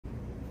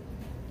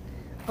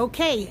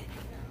Okay,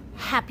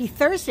 happy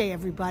Thursday,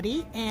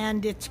 everybody.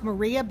 And it's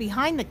Maria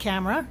behind the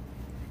camera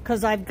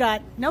because I've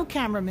got no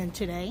cameraman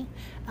today.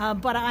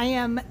 But I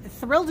am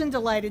thrilled and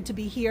delighted to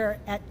be here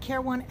at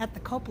CareOne at the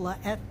Cupola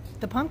at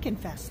the Pumpkin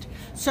Fest.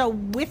 So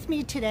with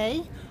me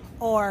today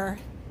are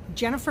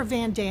Jennifer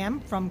Van Dam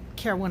from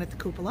CareOne at the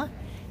Cupola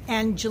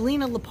and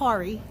Galina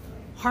Lipari,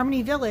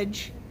 Harmony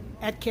Village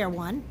at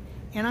CareOne.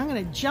 And I'm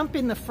going to jump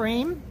in the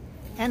frame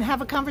and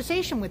have a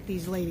conversation with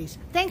these ladies.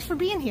 Thanks for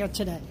being here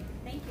today.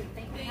 Thank you.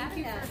 Thank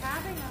you for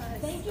having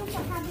us. Thank you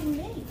for having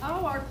me.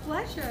 Oh, our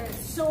pleasure.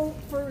 So,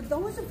 for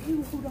those of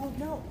you who don't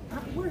know,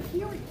 we're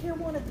here at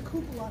CareOne at the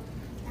Cupola,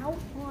 out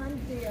on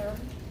their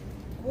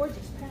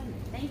gorgeous patio.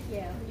 Thank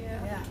you.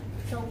 Yeah.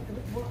 So,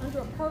 we're under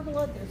a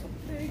pergola. There's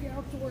a big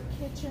outdoor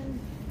kitchen.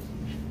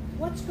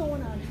 What's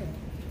going on today?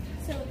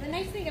 So the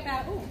nice thing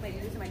about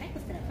these are my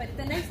necklace today. But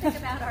the nice thing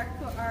about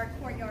our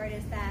courtyard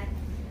is that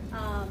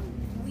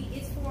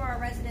it's for our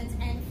residents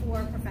and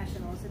for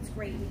professionals. It's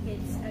great.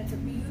 It's a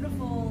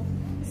beautiful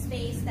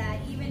space that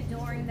even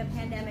during the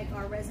pandemic,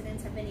 our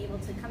residents have been able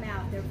to come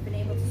out. They've been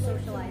able to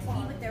socialize,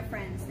 be with their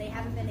friends. They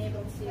haven't been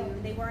able to.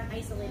 They weren't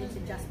isolated to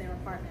just their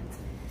apartments,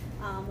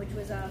 which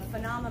was a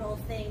phenomenal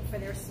thing for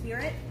their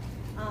spirit,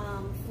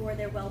 for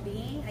their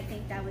well-being. I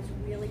think that was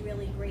really,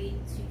 really great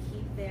to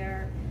keep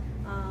their.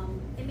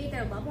 It made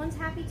their loved ones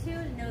happy too,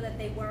 to know that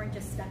they weren't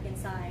just stuck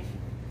inside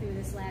through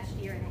this last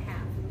year and a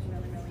half. It was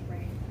really, really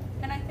great.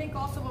 And I think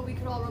also what we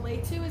could all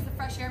relate to is the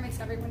fresh air makes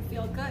everyone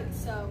feel good.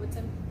 So it's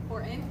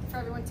important for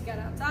everyone to get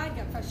outside,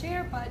 get fresh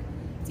air, but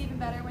it's even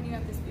better when you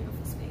have this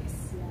beautiful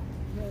space.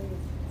 Yeah, really.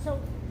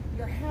 So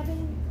you're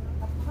having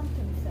a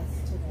pumpkin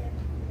fest today.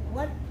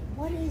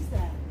 What is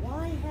that?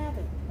 Why have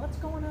it? What's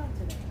going on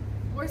today?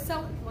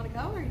 Want to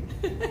go? Or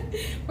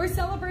we're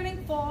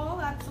celebrating fall,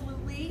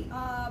 absolutely.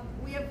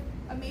 We have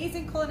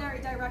amazing culinary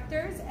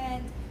directors,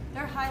 and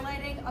they're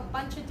highlighting a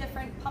bunch of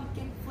different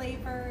pumpkin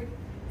flavored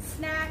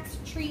snacks,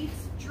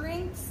 treats,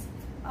 drinks,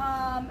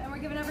 and we're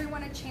giving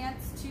everyone a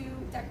chance to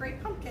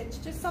decorate pumpkins.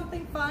 Just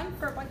something fun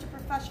for a bunch of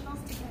professionals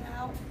to get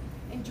out,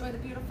 enjoy the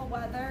beautiful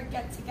weather,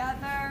 get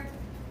together,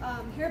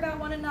 hear about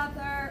one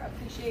another,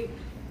 appreciate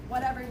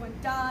what everyone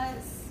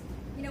does.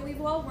 You know,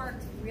 we've all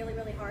worked really,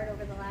 really hard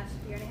over the last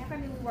year and a half. I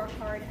mean, we work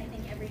hard, I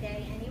think, every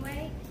day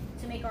anyway,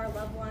 to make our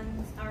loved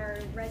ones, our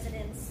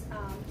residents'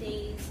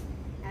 days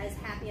as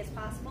happy as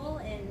possible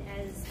and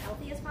as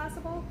healthy as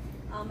possible.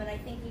 And I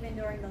think even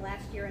during the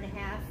last year and a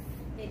half,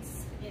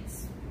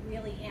 it's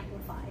really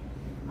amplified.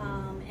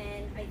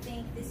 And I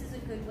think this is a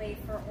good way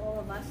for all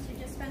of us to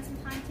just spend some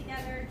time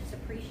together, just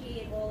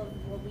appreciate all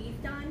of what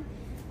we've done,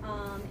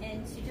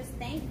 and to just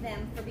thank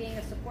them for being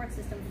a support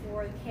system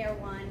for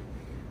CareOne.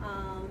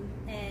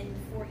 And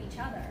for each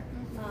other.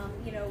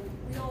 You know,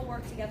 we all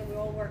work together, we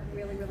all work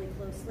really, really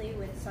closely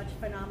with such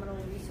phenomenal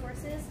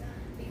resources,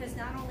 because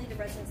not only the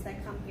residents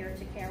that come here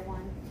to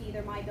CareOne, to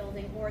either my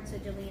building or to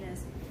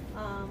Galina's,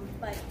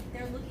 but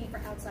they're looking for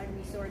outside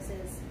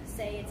resources.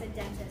 Say it's a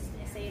dentist,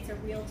 say it's a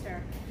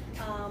realtor.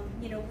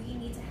 You know, we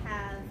need to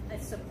have a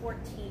support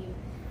team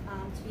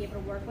to be able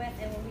to work with,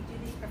 and when we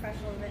do these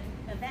professional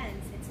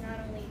events, it's not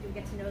only do we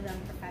get to know them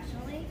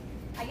professionally,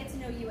 I get to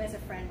know you as a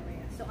friend,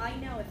 Maria. So I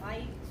know if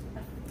a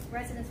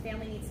resident's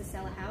family needs to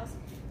sell a house,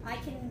 I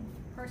can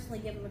personally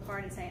give them a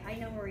card and say, I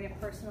know Maria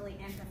personally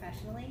and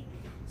professionally,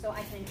 so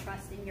I can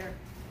entrust in your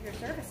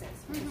services,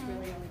 which is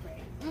really, really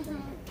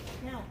great.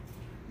 Now,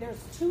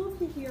 there's two of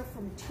you here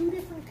from two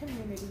different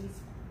communities.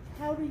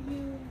 How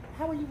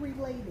are you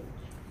related?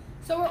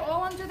 So we're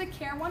all under the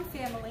CareOne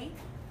family.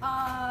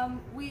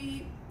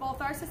 We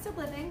both are assisted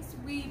livings.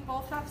 We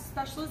both have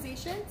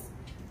specializations.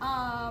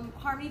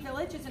 Harmony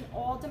Village is an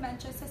all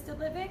dementia assisted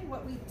living.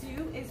 What we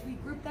do is we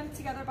group them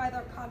together by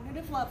their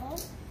cognitive level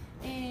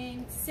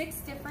in 6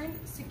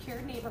 different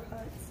secured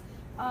neighborhoods.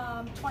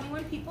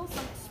 21 people,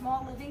 some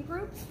small living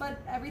groups,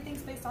 but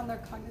everything's based on their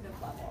cognitive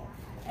level.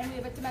 And we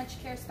have a dementia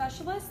care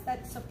specialist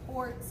that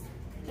supports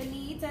the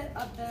needs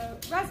of the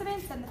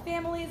residents and the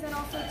families, and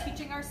also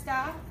teaching our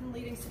staff and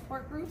leading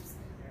support groups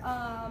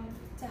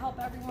to help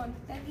everyone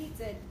that needs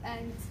it.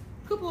 And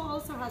Cupola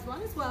also has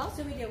one as well.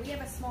 So we do. We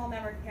have a small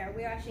memory care.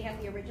 We actually have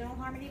the original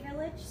Harmony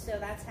Village, so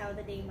that's how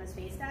the name was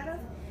based out of.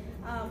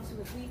 So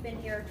we've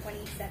been here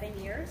 27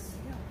 years.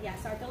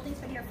 Yes, our building's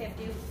been here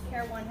 50.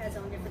 CareOne has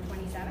owned it for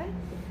 27.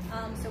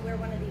 So we're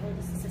one of the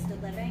oldest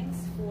assisted livings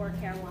for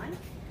CareOne.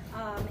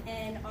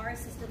 And our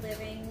assisted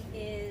living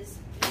is,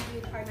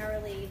 we do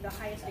primarily the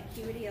highest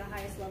acuity, the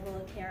highest level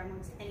of care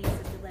amongst any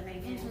assisted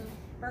living in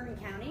Bergen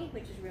County,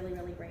 which is really,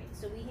 really great.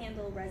 So we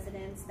handle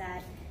residents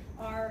that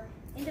are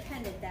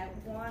independent, that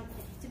want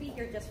to be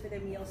here just for their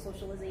meals,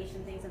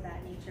 socialization, things of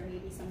that nature,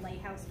 maybe some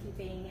light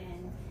housekeeping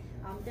and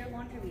their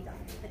laundry we done.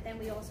 But then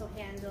we also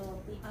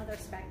handle the other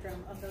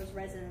spectrum of those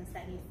residents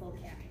that need full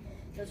care.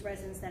 Those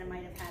residents that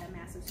might have had a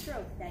massive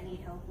stroke, that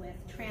need help with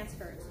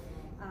transfers,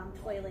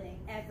 toileting,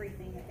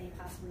 everything that they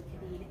possibly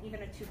could need,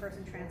 even a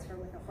 2-person transfer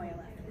with a Hoya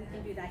lift. We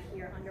can do that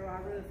here under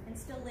our roof and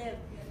still live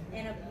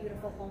in a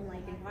beautiful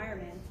home-like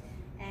environment.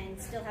 and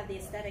still have the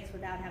aesthetics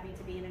without having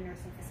to be in a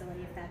nursing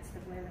facility if that's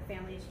where the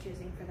family is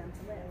choosing for them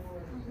to live.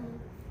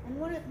 And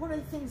one of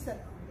the things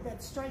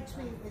that strikes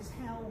me is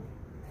how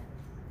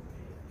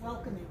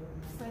welcoming,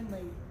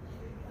 friendly,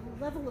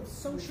 a level of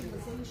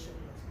socialization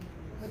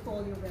with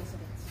all your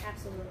residents.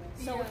 Absolutely.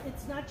 So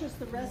it's not just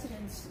the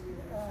residents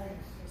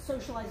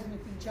socializing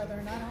with each other,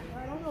 and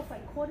I don't know if I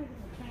caught it in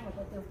the camera,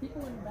 but there are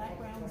people in the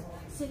background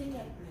sitting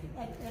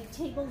at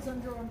tables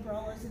under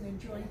umbrellas and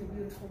enjoying the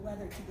beautiful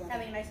weather together.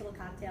 Having a nice little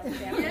cocktail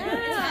together.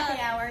 It's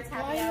happy hour. It's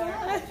happy hour.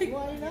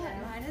 Why not?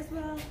 Mine as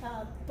well.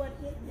 But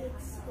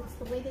it's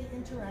the way they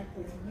interact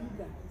with you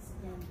guys,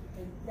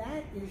 and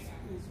that is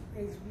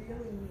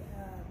really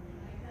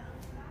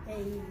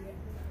a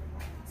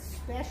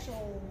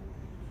special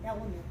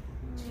element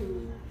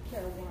to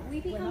CareOne.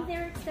 We become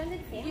their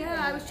extended family.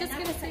 Yeah, I was just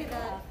going to say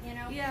that. You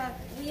know, yeah.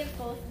 We have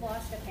both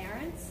lost a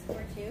parents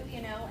or two,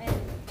 you know, and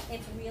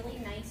it's really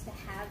nice to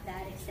have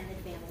that extended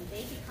family.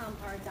 They become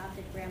our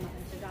adopted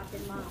grandmothers,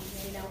 adopted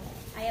moms, you know.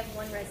 I have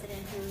one resident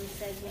who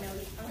says, you know,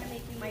 I'm going to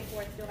make you my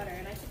fourth daughter.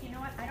 And I said, you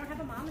know what, I don't have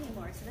a mom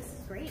anymore, so this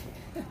is great.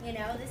 You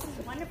know, this is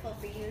wonderful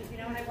for you. You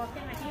know, when I walk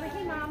in, I say,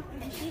 hey, Mom,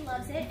 and she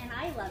loves it, and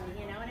I love it,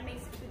 you know, and it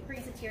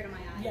brings a tear to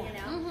my eye, you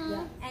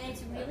know. And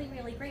it's really,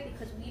 really great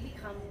because we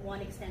become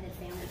one extended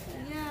family to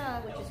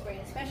them, which is great,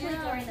 especially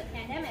during the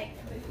pandemic.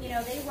 You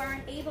know, they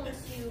weren't able to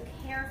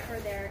care for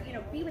their, you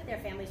know, be with their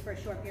families for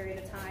a short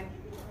period of time,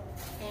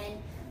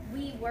 and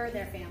we were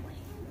their family,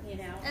 you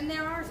know. And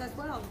they're ours as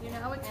well, you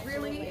know. It's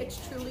really,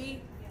 it's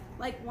truly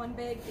like one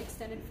big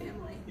extended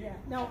family. Yeah,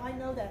 no, I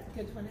know that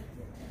because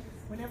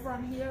whenever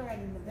I'm here at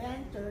an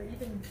event or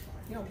even,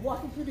 you know,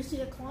 walking through to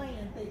see a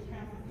client, they,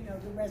 you know,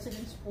 the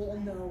residents all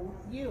know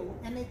you,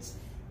 and it's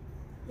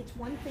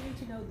one thing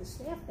to know the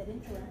staff that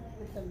interact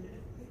with them,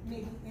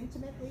 maybe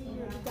intimately,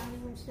 or the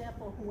dining room staff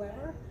or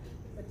whoever,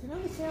 but to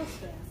know the sales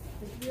staff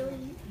is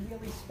really,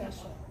 really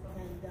special,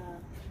 and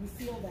we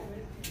feel that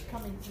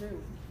coming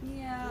through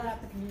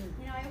throughout the community.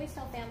 You know, I always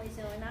tell families,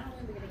 you know, not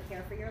only are we going to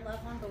care for your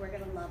loved one, but we're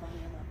going to love on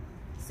your loved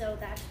one. So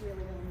that's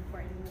really, really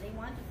important. They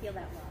want to feel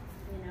that love.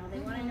 You know, they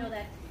want to know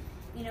that,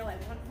 you know,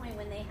 at one point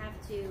when they have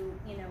to,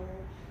 you know,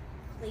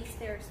 place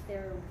their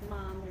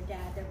mom, their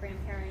dad, their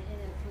grandparent in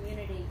a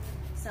community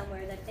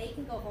somewhere, that they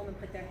can go home and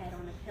put their head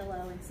on a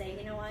pillow and say,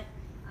 you know what,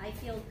 I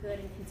feel good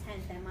and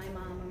content that my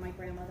mom or my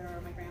grandmother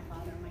or my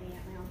grandfather or my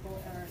aunt, my uncle,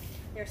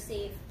 they're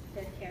safe,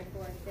 they're cared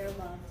for, they're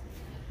loved,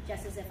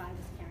 just as if I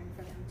was caring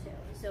for them too.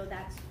 So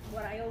that's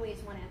what I always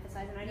want to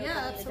emphasize, and I know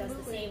Galina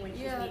does the same when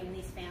she's meeting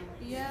these families.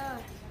 Yeah,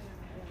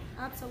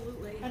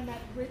 absolutely. And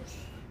that rich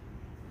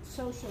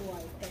social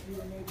life that you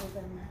enable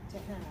them to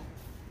have.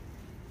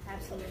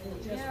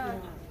 Absolutely.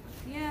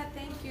 Yeah,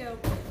 thank you.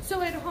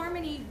 So at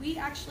Harmony, we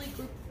actually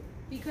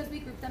because we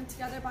group them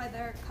together by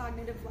their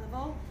cognitive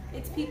level,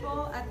 it's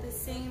people at the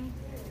same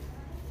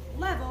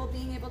level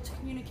being able to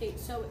communicate.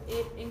 So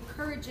it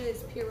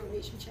encourages peer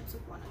relationships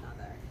with one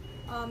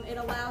another. It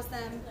allows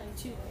them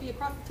to be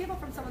across the table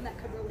from someone that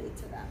could relate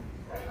to them.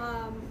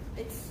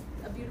 It's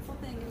a beautiful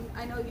thing, and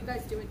I know you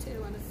guys do it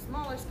too on a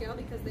smaller scale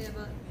because they have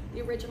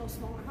the original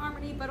smaller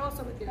Harmony, but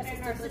also with your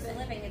assisted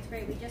living, it's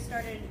great. We just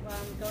started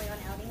going on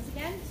outings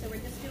again, so we're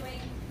just doing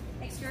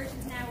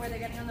excursions now where they're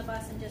getting on the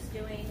bus and just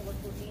looking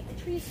at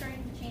the trees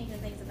starting to change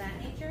and things of that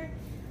nature.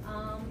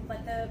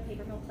 But the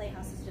paper mill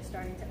playhouse is just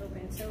starting to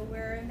open, so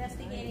we're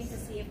investigating to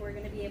see if we're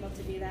going to be able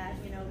to do that.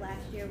 You know,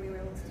 last year we were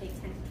able to take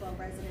 10 to 12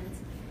 residents.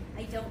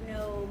 I don't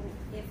know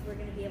if we're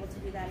going to be able to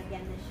do that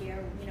again this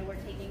year. You know,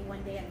 we're taking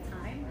one day at a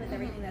time with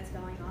everything that's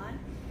going on.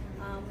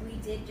 We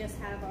did just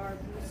have our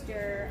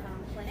booster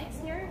clinics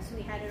here, so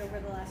we had it over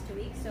the last 2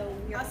 weeks. So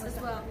we almost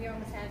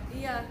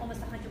have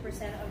almost 100%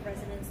 of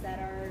residents that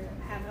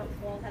have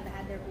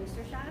had their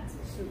booster shots,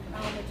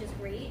 which is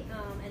great.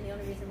 And the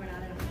only reason we're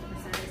not at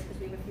 100% is because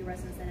we have a few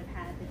residents that have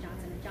had the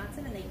Johnson &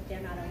 Johnson, and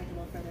they're not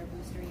eligible for their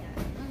booster yet.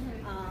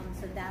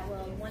 So that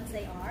will, once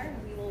they are,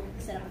 we will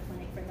set up a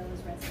clinic for those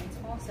residents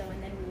also,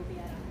 and then we will be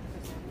at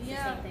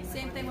 100%.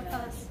 Same thing with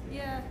us.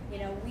 Yeah. You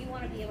know, we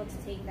want to be able to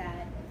take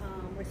that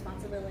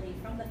responsibility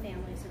from the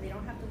family so they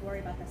don't have to worry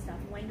about that stuff.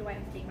 When do I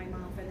have to take my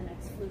mom for the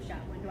next flu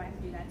shot? When do I have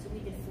to do that? So we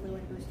did flu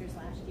and boosters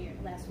last week.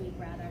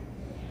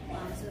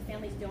 So the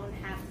families don't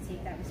have to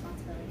take that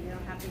responsibility. They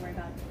don't have to worry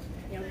about,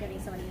 you know,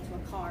 getting somebody into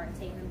a car and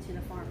taking them to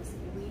the pharmacy.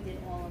 We did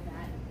all of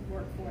that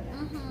work for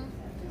them,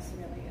 which is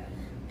really good.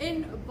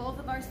 In both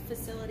of our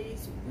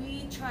facilities,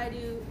 we try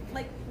to,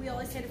 like we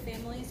always say to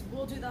families,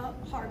 we'll do the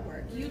hard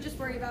work. You just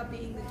worry about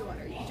being the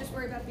daughter. You just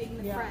worry about being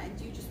the friend.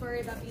 You just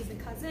worry about being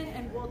the cousin,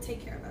 and we'll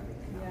take care of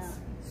everything else.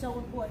 So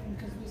important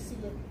because we see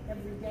it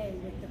every day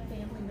with the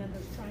family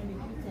members trying to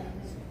do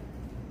things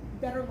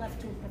better left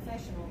to a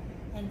professional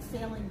and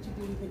failing to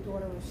be the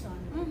daughter or son.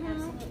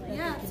 Absolutely.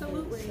 Yeah,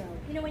 absolutely. So,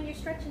 you know, when you're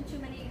stretching too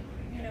many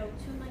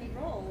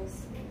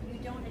roles, you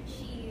don't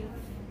achieve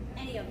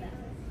any of them.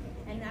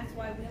 And that's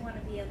why we want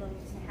to be able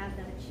to have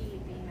them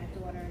achieve being that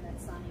daughter and that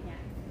son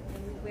again.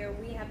 And where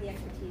we have the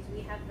expertise,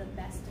 we have the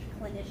best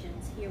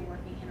clinicians here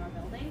working in our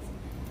buildings.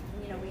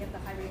 And, you know, we have the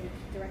high-rated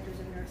directors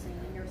of nursing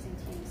and nursing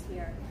teams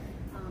here.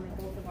 in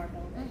both of our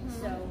buildings.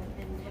 So,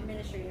 and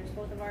administrators,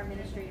 both of our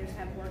administrators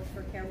have worked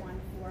for CareOne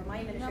for, my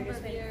administrator's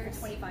been for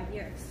 25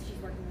 years. She's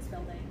worked in this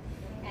building.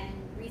 And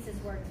Reese has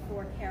worked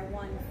for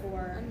CareOne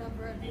for a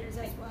number of years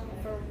as well.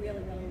 For a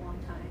really, really long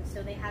time.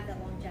 So they have that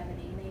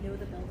longevity, and they know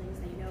the buildings,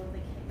 they know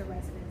the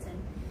residents,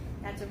 and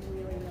that's a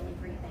really, really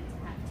great thing to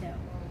have too.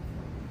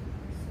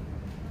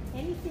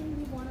 Anything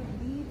you want to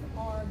leave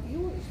our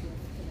viewers with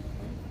today?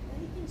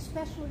 Anything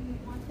special you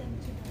want them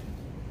to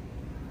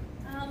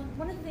know?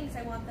 One of the things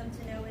I want them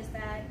to know is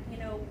that, you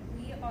know,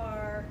 we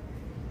are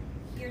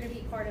here to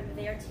be part of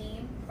their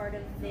team, part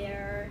of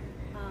their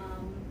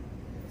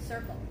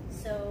circle.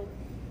 So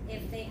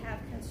if they have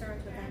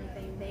concerns with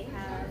anything, they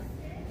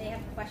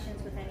have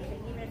questions with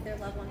anything, even if their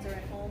loved ones are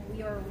at home,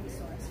 we are a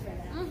resource for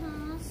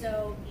them.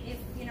 So if,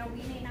 you know,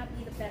 we may not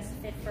be the best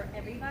fit for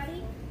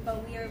everybody,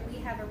 but we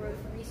have a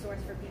resource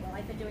for people.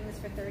 I've been doing this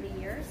for 30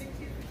 years,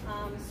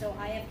 so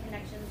I have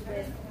connections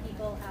with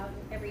people out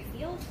in every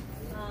field,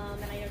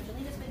 and I know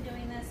Galina's been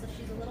doing this, so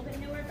she's a little bit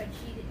newer, but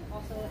she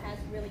also has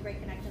really great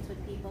connections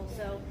with people.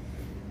 So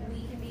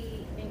we can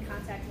be in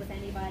contact with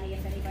anybody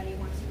if anybody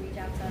wants to reach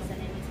out to us at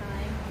any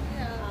time.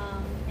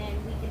 And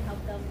we can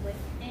help them with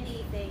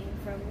anything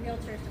from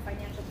realtors to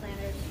financial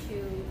planners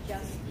to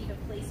just even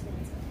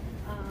placement,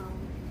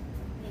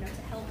 you know,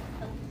 to help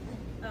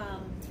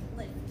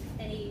lift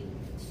any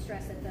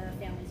stress that the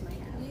families might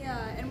have.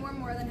 Yeah, and we're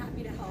more than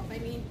happy to help. I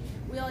mean,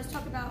 we always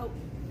talk about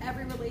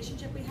every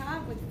relationship we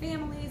have with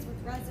families, with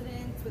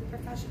residents, with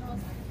professionals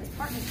as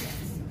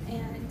partnerships,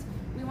 and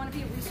we want to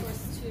be a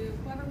resource to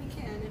whoever we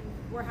can, and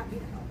we're happy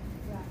to help.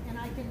 Yeah, and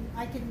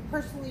I can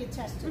personally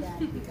attest to that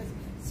because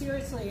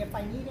seriously, if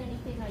I need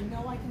anything, I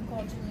know I can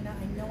call Galina,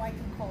 I know I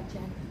can call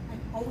Jen.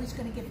 I'm always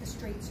going to get the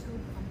straight scoop.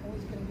 I'm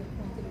always going to get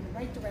pointed in the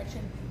right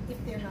direction if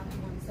they're not the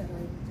ones that are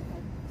able to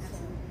help.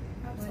 So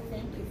I want to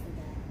thank you for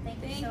that.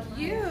 Thank Thank you so much.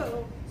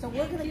 you. So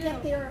we're going to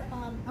get their,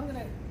 I'm going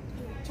to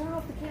turn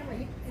off the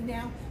camera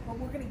now, but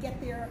we're going to get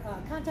their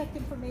contact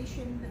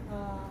information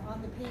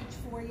on the page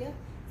for you.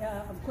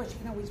 Of course, you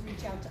can always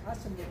reach out to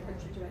us and we'll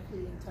put you directly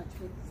in touch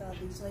with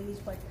these ladies,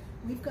 but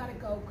we've got to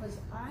go because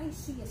I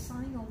see a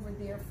sign over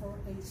there for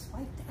a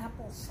spiked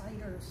apple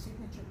cider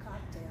signature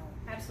cocktail.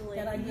 Absolutely.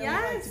 That I'd really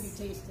like to be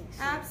tasting.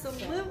 So,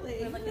 Absolutely.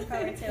 We're looking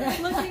forward to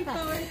it. Looking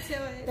forward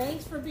to it.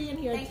 Thanks for being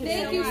here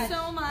today. Thank you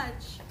so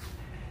much.